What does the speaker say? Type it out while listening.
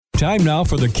Time now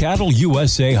for the Cattle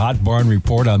USA Hot Barn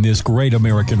Report on this great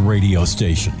American radio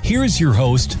station. Here's your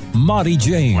host, Monty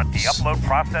James. Let the upload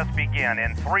process begin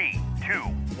in 3, 2,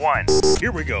 1.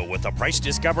 Here we go with the Price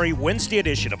Discovery Wednesday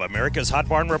edition of America's Hot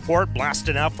Barn Report,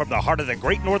 blasting out from the heart of the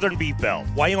Great Northern Beef Belt.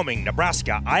 Wyoming,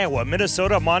 Nebraska, Iowa,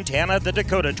 Minnesota, Montana, the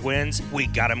Dakota Twins. We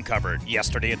got them covered.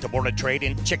 Yesterday at the Board of Trade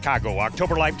in Chicago,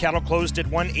 October live cattle closed at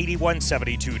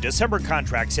 $181.72. December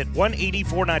contracts at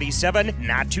 $184.97.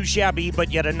 Not too shabby,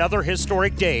 but yet another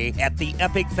historic day at the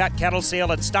epic fat cattle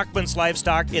sale at Stockman's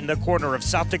Livestock in the corner of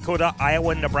South Dakota,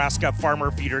 Iowa, Nebraska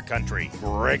farmer feeder country.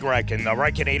 Greg Reichen, the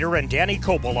Reichenator, and Danny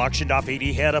Coble auctioned off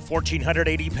 80 head of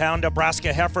 1,480-pound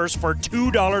Nebraska heifers for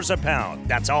 $2 a pound.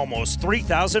 That's almost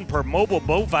 $3,000 per mobile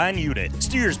bovine unit.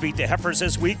 Steers beat the heifers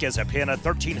this week as a pen of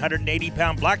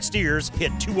 1,380-pound black steers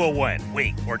hit $201.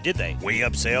 Wait, or did they?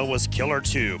 Weigh-up sale was killer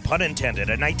too. Pun intended.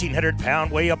 A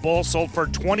 1,900-pound weigh-up bull sold for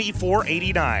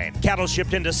 $2,489. Cattle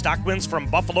shipped into Stockman's from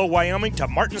Buffalo, Wyoming to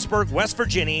Martinsburg, West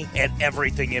Virginia, and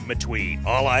everything in between.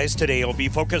 All eyes today will be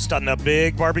focused on the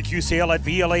big barbecue sale at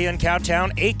BLA in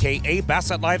Cowtown, a.k.a.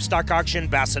 Bassett Livestock Auction,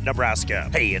 Bassett, Nebraska.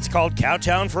 Hey, it's called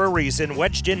Cowtown for a reason,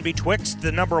 wedged in betwixt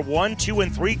the number 1, 2,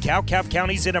 and 3 cow-calf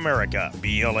counties in America.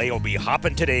 BLA will be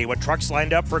hopping today with trucks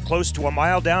lined up for close to a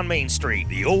mile down Main Street.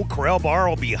 The old Corral Bar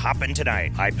will be hopping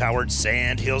tonight. High-powered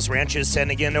Sand Hills Ranch is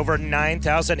sending in over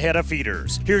 9,000 head of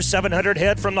feeders. Here's 700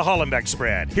 head from the Hollenbeck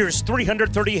spread. Here's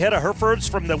 330 head of Herefords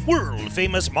from the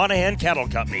world-famous Monahan Cattle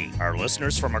Company. Our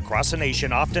listeners from across the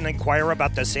nation often inquire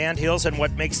about the Sand Hills and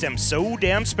what makes them so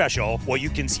damn special. Well, you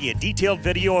can see a detailed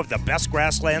video of the best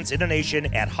grasslands in the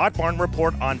nation at Hot Barn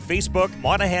Report on Facebook.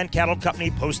 Monahan Cattle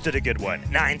Company posted a good one.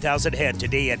 9,000 head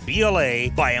today at BLA.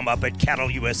 Buy them up at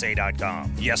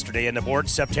cattleusa.com. Yesterday in the board,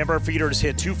 September feeders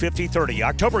hit 250.30.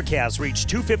 October calves reached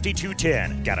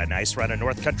 252.10. Got a nice run of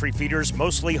North Country feeders,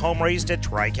 mostly home-raised at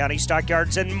Tri-County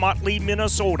Stockyards in Motley,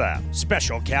 Minnesota.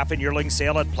 Special calf and yearling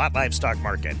sale at Platt Livestock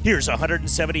Market. Here's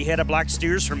 170 head of black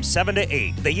steers from 7 to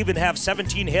 8. They even have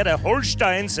 17 head of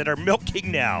Holsteins that are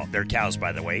milking now. They're cows,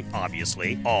 by the way,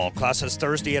 obviously. All classes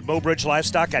Thursday at Mobridge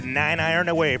Livestock, a 9-iron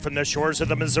away from the shores of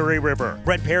the Missouri River.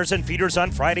 Bred pairs and feeders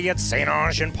on Friday at St.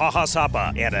 Ange and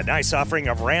Pahasapa. And a nice offering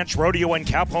of ranch, rodeo, and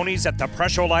cow ponies at the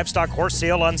Presho Livestock Horse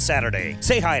Sale on Saturday.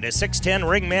 Say hi to 6'10"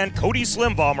 ringman Cody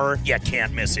Slimbalmer. You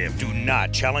can't miss him. Do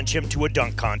not challenge him to a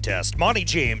dunk contest. Monty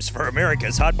James for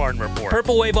America's Hot Barn Report.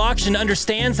 Purple Wave Auction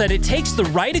understands that it takes the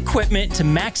right equipment to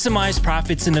maximize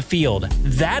profits in the field.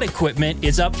 That equipment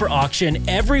is up for auction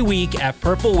every week at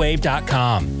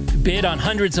purplewave.com. Bid on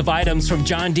hundreds of items from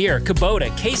John Deere,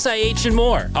 Kubota, Case IH, and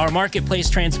more. Our marketplace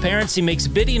transparency makes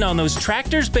bidding on those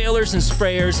tractors, balers, and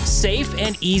sprayers safe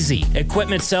and easy.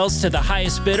 Equipment sells to the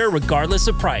highest bidder regardless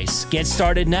of price. Get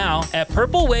started now at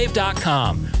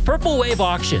purplewave.com. Purple Wave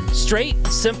Auction. Straight,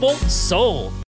 simple, sold.